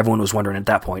 And everyone was wondering at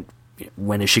that point,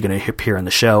 when is she going to appear in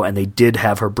the show? And they did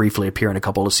have her briefly appear in a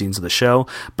couple of scenes of the show,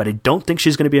 but I don't think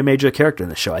she's going to be a major character in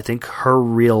the show. I think her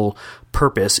real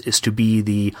purpose is to be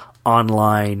the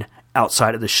online,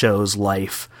 outside of the show's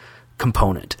life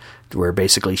component, where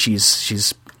basically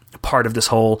she's part of this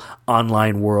whole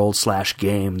online world /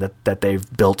 game that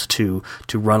they've built to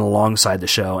run alongside the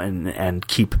show and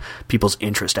keep people's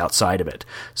interest outside of it.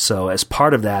 So as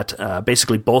part of that,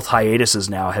 basically both hiatuses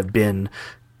now have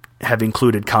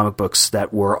included comic books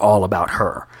that were all about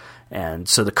her. And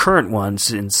so the current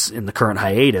ones in the current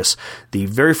hiatus, the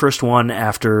very first one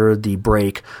after the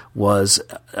break was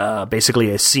basically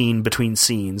a scene between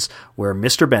scenes where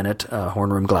Mr. Bennett,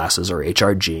 Hornroom Glasses, or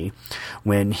HRG,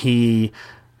 when he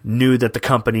knew that the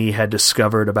company had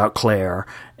discovered about Claire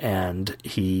and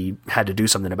he had to do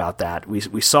something about that,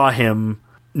 we saw him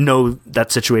know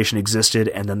that situation existed,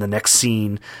 and then the next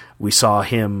scene we saw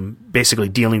him basically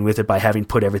dealing with it by having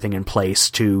put everything in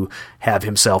place to have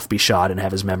himself be shot and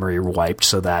have his memory wiped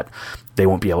so that they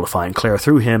won't be able to find Claire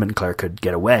through him and Claire could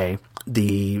get away.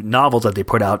 The novel that they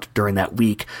put out during that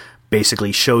week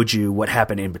basically showed you what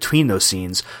happened in between those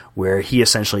scenes, where he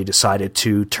essentially decided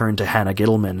to turn to Hannah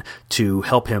Gittleman to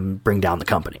help him bring down the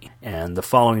company. And the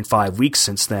following 5 weeks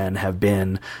since then have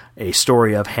been a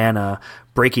story of Hannah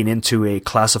breaking into a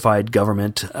classified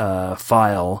government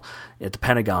file at the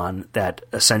Pentagon that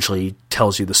essentially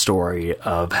tells you the story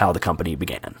of how the company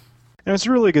began. And it's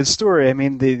a really good story. I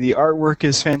mean, the artwork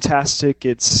is fantastic.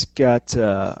 It's got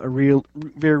a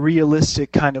very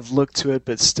realistic kind of look to it,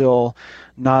 but still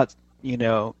not,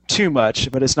 too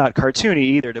much. But it's not cartoony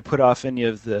either to put off any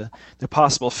of the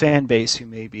possible fan base who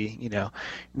may be,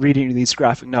 reading these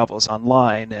graphic novels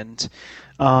online. And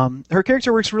her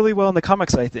character works really well in the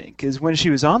comics, I think, because when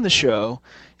she was on the show,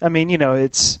 I mean,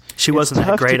 she wasn't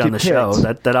that great on the show.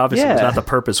 That obviously was not the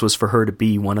purpose, was for her to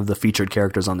be one of the featured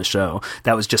characters on the show.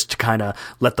 That was just to kind of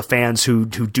let the fans who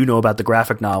do know about the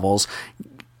graphic novels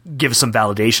give some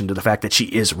validation to the fact that she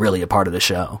is really a part of the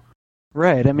show.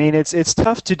 Right. I mean, it's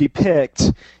tough to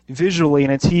depict visually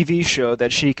in a TV show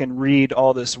that she can read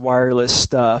all this wireless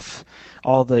stuff,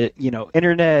 all the,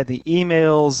 internet, the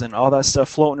emails, and all that stuff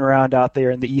floating around out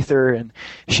there in the ether, and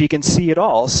she can see it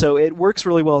all. So it works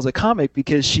really well as a comic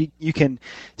because you can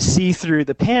see through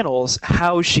the panels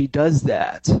how she does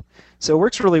that. So it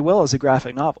works really well as a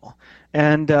graphic novel.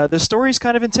 And the story's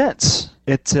kind of intense.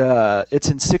 It's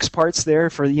in 6 parts there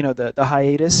for, the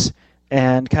hiatus,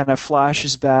 and kind of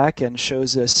flashes back and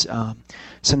shows us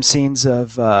some scenes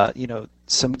of,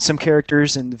 some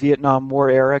characters in the Vietnam War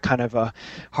era, kind of a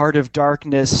Heart of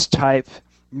Darkness type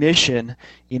mission,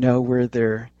 where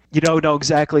they're, you don't know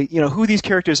exactly, who these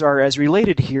characters are as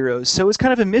related to Heroes. So it's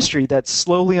kind of a mystery that's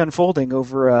slowly unfolding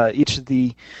over each of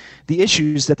the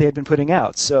issues that they had been putting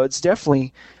out. So it's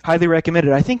definitely highly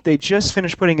recommended. I think they just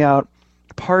finished putting out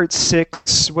Part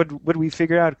 6, what did we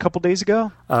figure out a couple days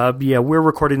ago? Yeah, we're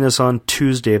recording this on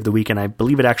Tuesday of the week, and I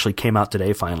believe it actually came out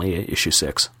today, finally, issue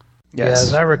 6. Yes. Yeah,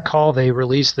 as I recall, they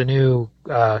released the new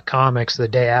comics the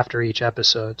day after each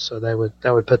episode, so that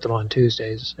would put them on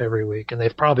Tuesdays every week, and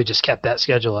they've probably just kept that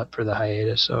schedule up for the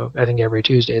hiatus. So I think every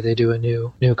Tuesday they do a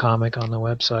new comic on the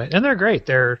website, and they're great.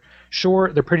 They're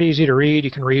short, they're pretty easy to read.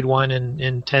 You can read one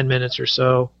in 10 minutes or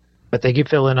so, but they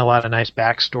fill in a lot of nice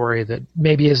backstory that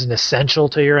maybe isn't essential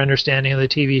to your understanding of the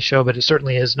TV show, but it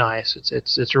certainly is nice.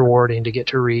 It's rewarding to get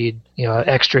to read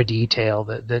extra detail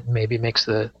that maybe makes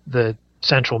the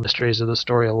central mysteries of the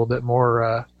story a little bit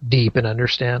more deep and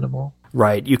understandable.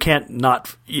 Right. You can't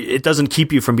not... It doesn't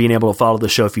keep you from being able to follow the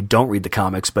show if you don't read the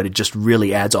comics, but it just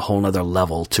really adds a whole nother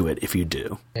level to it if you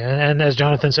do. And as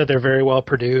Jonathan said, they're very well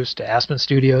produced. Aspen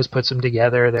Studios puts them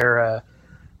together. They're a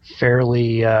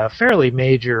fairly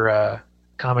major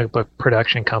comic book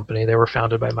production company. They were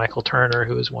founded by Michael Turner,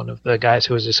 who is one of the guys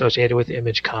who was associated with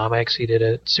Image Comics. He did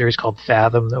a series called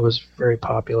Fathom that was very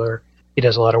popular. He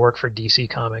does a lot of work for DC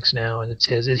Comics now, and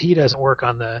he doesn't work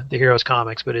on the Heroes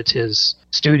comics, but it's his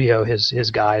studio,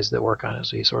 his guys that work on it,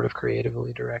 so he sort of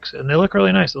creatively directs it. And they look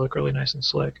really nice. They look really nice and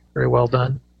slick. Very well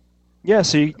done. Yeah,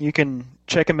 so you can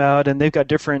check them out, and they've got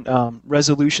different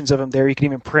resolutions of them there. You can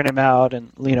even print them out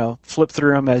and flip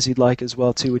through them as you'd like as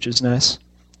well, too, which is nice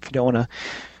if you don't want to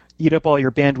eat up all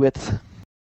your bandwidth.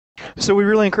 So we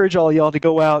really encourage all y'all to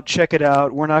go out, check it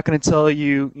out. We're not going to tell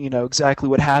you, exactly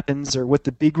what happens or what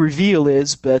the big reveal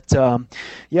is, but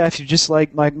if you just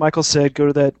like Michael said, go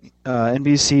to that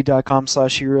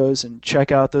NBC.com/heroes and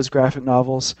check out those graphic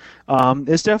novels.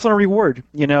 It's definitely a reward,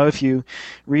 if you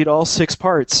read all 6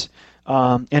 parts.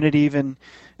 And it even,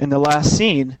 in the last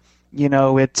scene,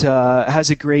 it has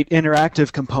a great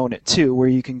interactive component too, where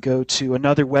you can go to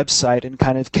another website and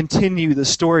kind of continue the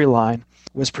storyline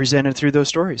was presented through those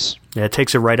stories. Yeah, it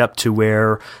takes it right up to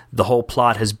where the whole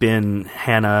plot has been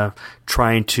Hannah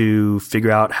trying to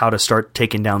figure out how to start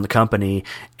taking down the company.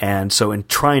 And so in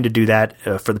trying to do that,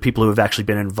 for the people who have actually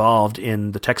been involved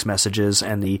in the text messages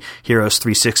and the Heroes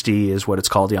 360 is what it's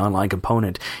called, the online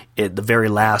component, the very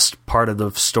last part of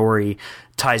the story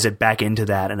ties it back into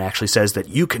that and actually says that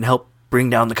you can help bring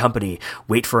down the company.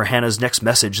 Wait for Hannah's next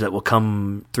message that will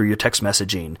come through your text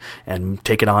messaging and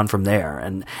take it on from there.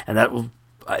 And that will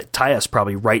tie us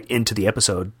probably right into the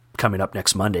episode coming up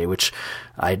next Monday, which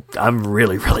I'm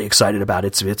really, really excited about.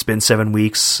 It's been 7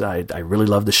 weeks. I really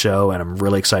love the show, and I'm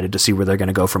really excited to see where they're going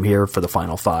to go from here for the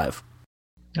final 5.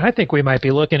 I think we might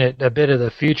be looking at a bit of the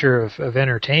future of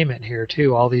entertainment here,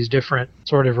 too. All these different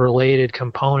sort of related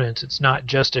components. It's not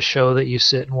just a show that you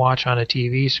sit and watch on a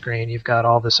TV screen. You've got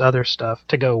all this other stuff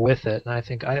to go with it. And I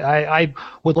think I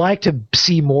would like to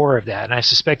see more of that. And I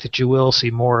suspect that you will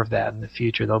see more of that in the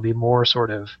future. There'll be more sort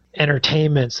of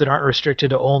entertainments that aren't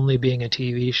restricted to only being a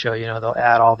TV show. They'll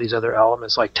add all these other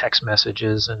elements like text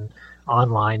messages and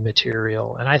online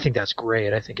material, and I think that's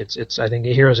great. I think I think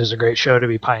Heroes is a great show to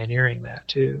be pioneering that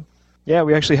too. Yeah,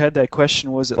 we actually had that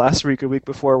question, was it last week or week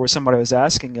before, where somebody was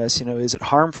asking us, is it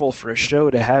harmful for a show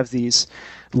to have these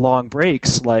long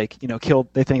breaks, like,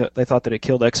 they thought that it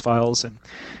killed X-Files and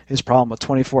his problem with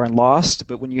 24 and Lost,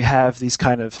 but when you have these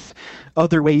kind of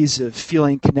other ways of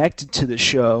feeling connected to the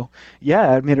show,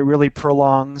 it really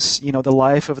prolongs, the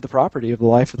life of the property, of the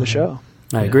life of the show.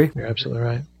 I agree. You're absolutely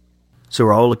right. So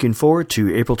we're all looking forward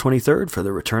to April 23rd for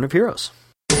the return of Heroes.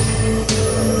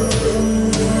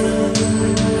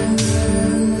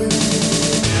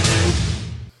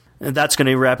 And that's going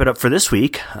to wrap it up for this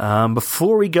week.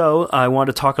 Before we go, I want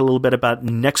to talk a little bit about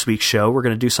next week's show. We're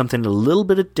going to do something a little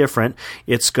bit different.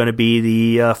 It's going to be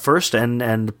the first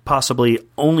and possibly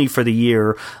only for the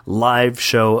year live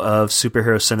show of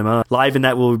superhero cinema. Live in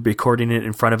that we'll be recording it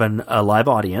in front of a live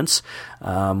audience.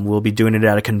 We'll be doing it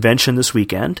at a convention this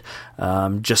weekend,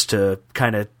 just to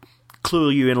kind of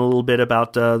clue you in a little bit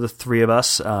about the three of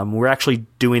us. We're actually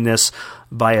doing this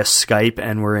via Skype,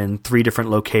 and we're in 3 different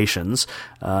locations.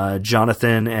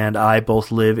 Jonathan and I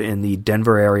both live in the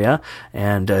Denver area,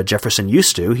 and Jefferson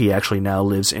used to. He actually now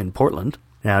lives in Portland.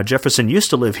 Now, Jefferson used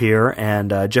to live here,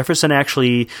 and Jefferson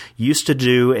actually used to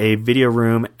do a video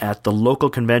room at the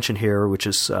local convention here, which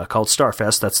is called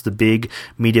Starfest. That's the big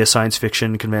media science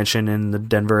fiction convention in the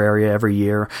Denver area every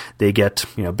year. They get,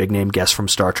 big-name guests from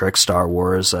Star Trek, Star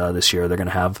Wars. This year they're going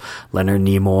to have Leonard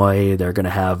Nimoy. They're going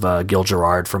to have Gil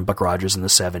Gerard from Buck Rogers in the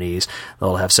 70s.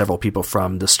 They'll have several people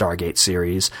from the Stargate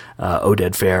series.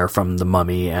 Oded Fehr from The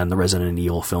Mummy and the Resident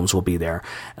Evil films will be there.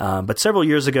 But several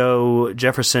years ago,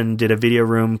 Jefferson did a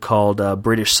video room called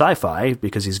British Sci-Fi,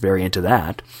 because he's very into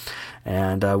that.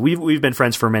 And we've been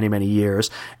friends for many, many years,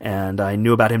 and I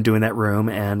knew about him doing that room.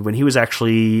 And when he was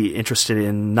actually interested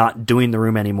in not doing the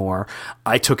room anymore,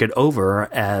 I took it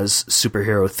over as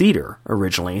Superhero Theater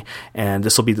originally. And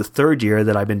this will be the third year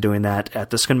that I've been doing that at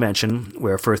this convention,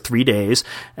 where for 3 days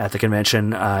at the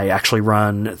convention, I actually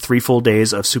run 3 full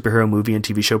days of superhero movie and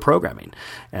TV show programming.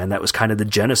 And that was kind of the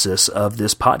genesis of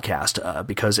this podcast,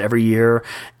 because every year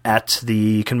at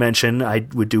the convention, I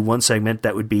would do one segment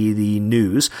that would be the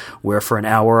news, where for an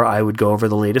hour I would go over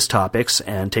the latest topics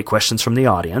and take questions from the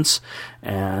audience.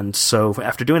 And so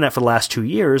after doing that for the last 2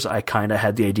 years, I kind of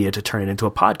had the idea to turn it into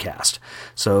a podcast.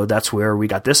 So that's where we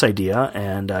got this idea.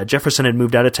 And Jefferson had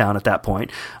moved out of town at that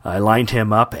point. I lined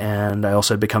him up, and I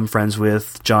also had become friends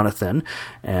with Jonathan.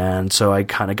 And so I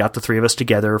kind of got the three of us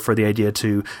together for the idea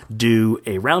to do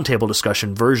a roundtable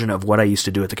discussion version of what I used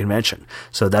to do at the convention.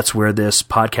 So that's where this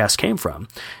podcast came from.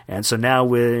 And so now,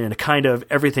 with kind of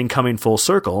everything coming full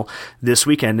circle, this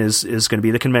weekend is going to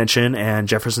be the convention, and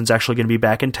Jefferson's actually going to be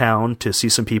back in town to see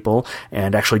some people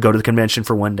and actually go to the convention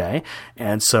for one day.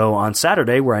 And so on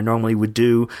Saturday, where I normally would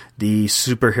do the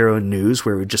superhero news,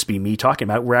 where it would just be me talking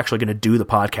about it, we're actually going to do the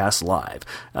podcast live.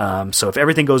 So if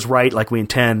everything goes right like we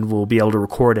intend, we'll be able to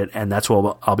record it, and that's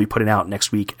what I'll be putting out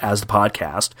next week as the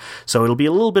podcast. So it'll be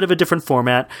a little bit of a different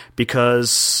format,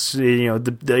 because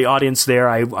the audience there,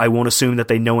 I won't assume that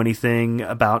they know anything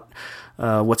about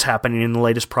what's happening in the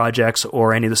latest projects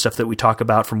or any of the stuff that we talk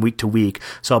about from week to week.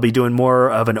 So I'll be doing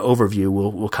more of an overview.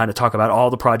 We'll kind of talk about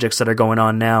all the projects that are going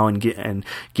on now and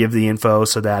give the info,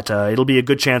 so that it'll be a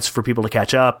good chance for people to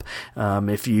catch up.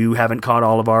 If you haven't caught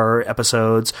all of our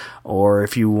episodes, or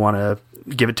if you want to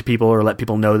give it to people or let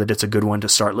people know that it's a good one to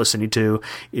start listening to,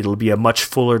 it'll be a much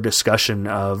fuller discussion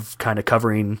of kind of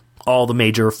covering all the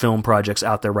major film projects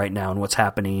out there right now and what's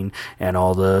happening, and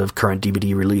all the current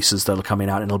DVD releases that are coming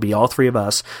out. And it'll be all three of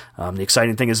us. The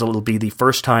exciting thing is it'll be the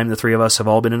first time the three of us have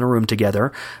all been in a room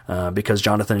together, because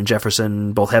Jonathan and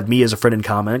Jefferson both have me as a friend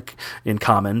in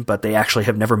common, but they actually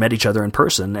have never met each other in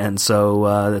person. And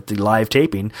so at the live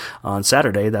taping on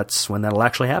Saturday, that's when that'll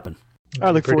actually happen.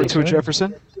 I look forward to it,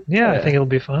 Jefferson. Yeah, I think it'll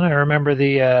be fun. I remember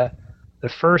the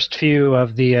first few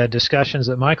of the discussions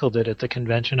that Michael did at the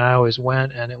convention. I always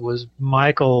went, and it was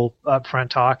Michael up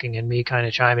front talking and me kind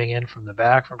of chiming in from the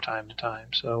back from time to time.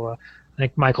 So I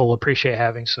think Michael will appreciate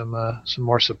having some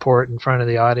more support in front of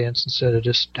the audience instead of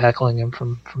just heckling him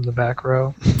from the back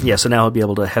row. Yeah, so now he'll be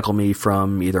able to heckle me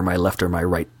from either my left or my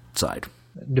right side,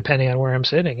 depending on where I'm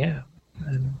sitting. Yeah,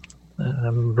 and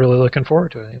I'm really looking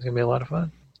forward to it. I think it's gonna be a lot of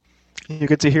fun. You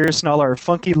get to hear us in all our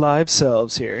funky live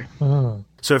selves here.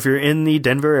 So if you're in the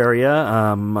Denver area,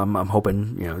 I'm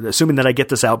hoping, assuming that I get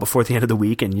this out before the end of the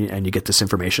week and you get this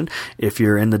information, if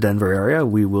you're in the Denver area,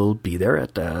 we will be there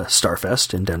at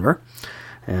Starfest in Denver,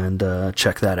 and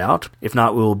check that out. If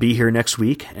not, we'll be here next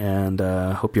week, and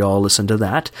hope you all listen to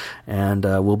that. And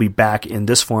we'll be back in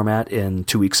this format in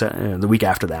 2 weeks, the week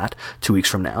after that, 2 weeks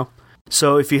from now.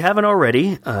 So if you haven't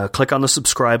already, click on the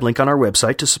subscribe link on our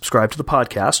website to subscribe to the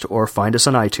podcast, or find us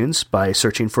on iTunes by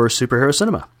searching for Superhero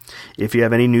Cinema. If you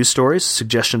have any news stories,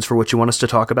 suggestions for what you want us to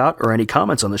talk about, or any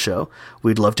comments on the show,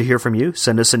 we'd love to hear from you.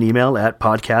 Send us an email at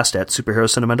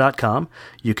podcast@superherocinema.com.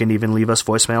 You can even leave us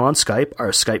voicemail on Skype.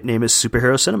 Our Skype name is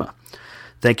Superhero Cinema.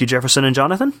 Thank you, Jefferson and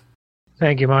Jonathan.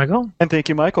 Thank you, Michael. And thank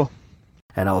you, Michael.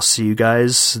 And I'll see you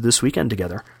guys this weekend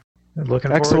together.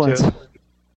 Looking forward to it.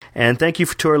 And thank you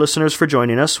to our listeners for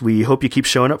joining us. We hope you keep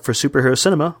showing up for Superhero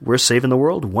Cinema. We're saving the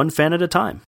world one fan at a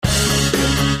time.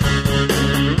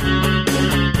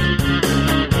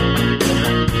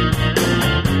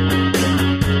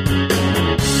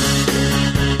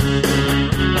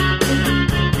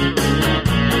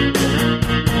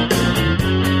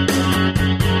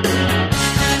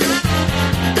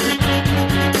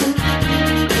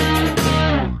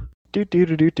 Do do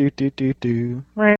do do do do do do.